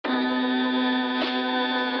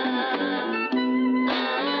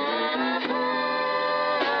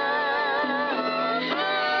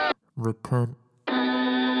repent,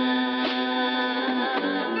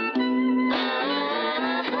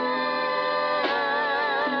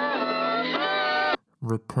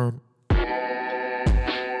 repent,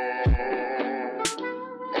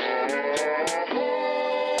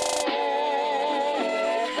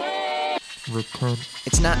 repent.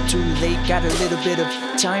 It's not too late, got a little bit of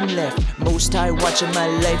time left. Most High watching my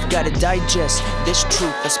life, gotta digest this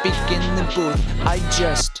truth. I speak in the booth, I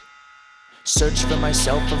just search for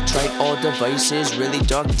myself, I've tried all devices. Really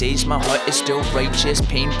dark days, my heart is still righteous.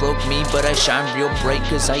 Pain broke me, but I shine real bright,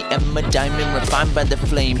 cause I am a diamond refined by the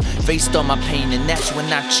flame. Faced all my pain, and that's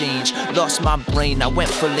when I changed. Lost my brain, I went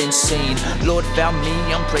full insane. Lord found me,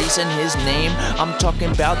 I'm praising his name. I'm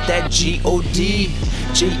talking about that G-O-D,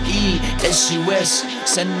 J-E-S-U-S.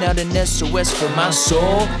 Sending out an SOS for my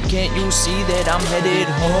soul. Can't you see that I'm headed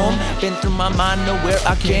home? Been through my mind, nowhere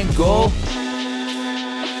I can't go.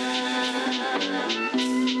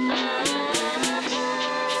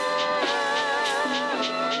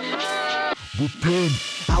 Repent.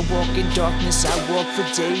 I walk in darkness, I walk for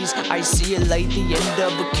days. I see a light, the end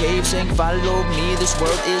of a cave, saying follow me, this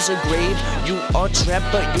world is a grave. You are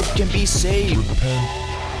trapped, but you can be saved. Repent.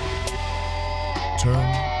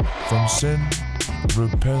 Turn from sin.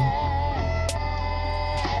 Repent.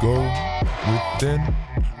 Go within.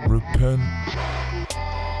 Repent.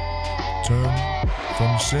 Turn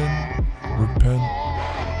from sin. Repent.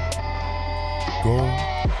 Go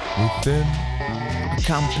within.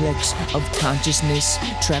 Complex of consciousness,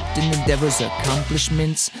 trapped in the devil's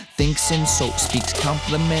accomplishments. Thinks and soul speaks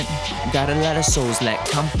compliment. Got a lot of souls lack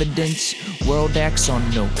confidence. World acts on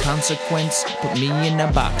no consequence. Put me in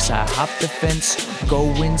a box, I hop the fence.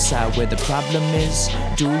 Go inside where the problem is.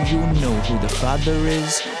 Do you know who the Father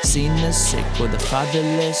is? Seen the sick or the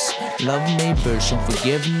fatherless. Love neighbor, show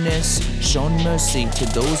forgiveness. Shown mercy to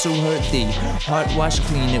those who hurt thee. Heart washed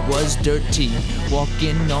clean, it was dirty.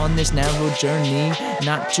 Walking on this narrow journey.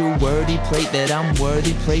 Not too worthy, pray that I'm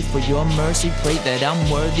worthy. Pray for your mercy, pray that I'm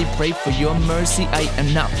worthy. Pray for your mercy, I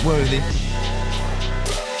am not worthy.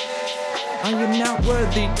 I am not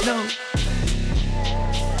worthy, no.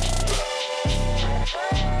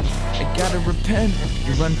 I gotta repent.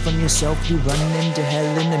 You run from yourself, you run into hell,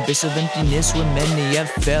 an abyss of emptiness where many have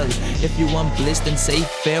fell. If you want bliss, then say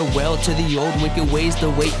farewell to the old wicked ways, the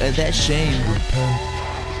weight of that shame. Repent.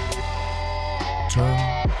 Turn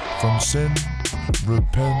from sin.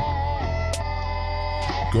 Repent.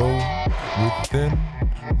 Go within.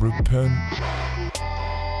 Repent.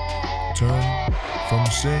 Turn from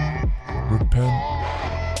sin. Repent.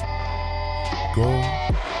 Go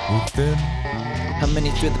within. How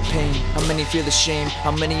many feel the pain? How many feel the shame?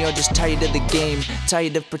 How many are just tired of the game?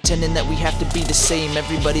 Tired of pretending that we have to be the same.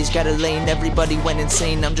 Everybody's got a lane, everybody went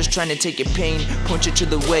insane. I'm just trying to take your pain, point you to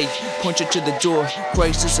the way, point you to the door.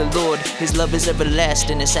 Christ is the Lord, his love is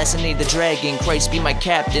everlasting. Assassinate the dragon, Christ be my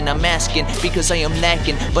captain. I'm asking because I am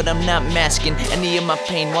lacking, but I'm not masking any of my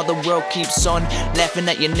pain while the world keeps on laughing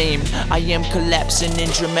at your name. I am collapsing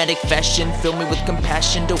in dramatic fashion. Fill me with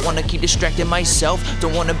compassion, don't wanna keep distracting myself.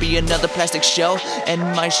 Don't wanna be another plastic shell, and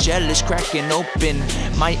my shell is cracking open.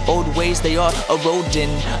 My old ways, they are eroding.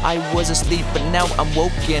 I was asleep, but now I'm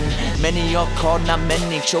woken. Many are called, not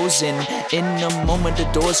many chosen. In a moment,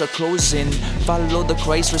 the doors are closing. Follow the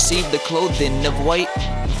Christ, receive the clothing of white.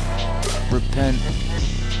 Repent.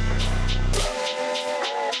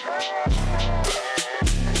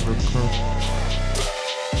 Repent.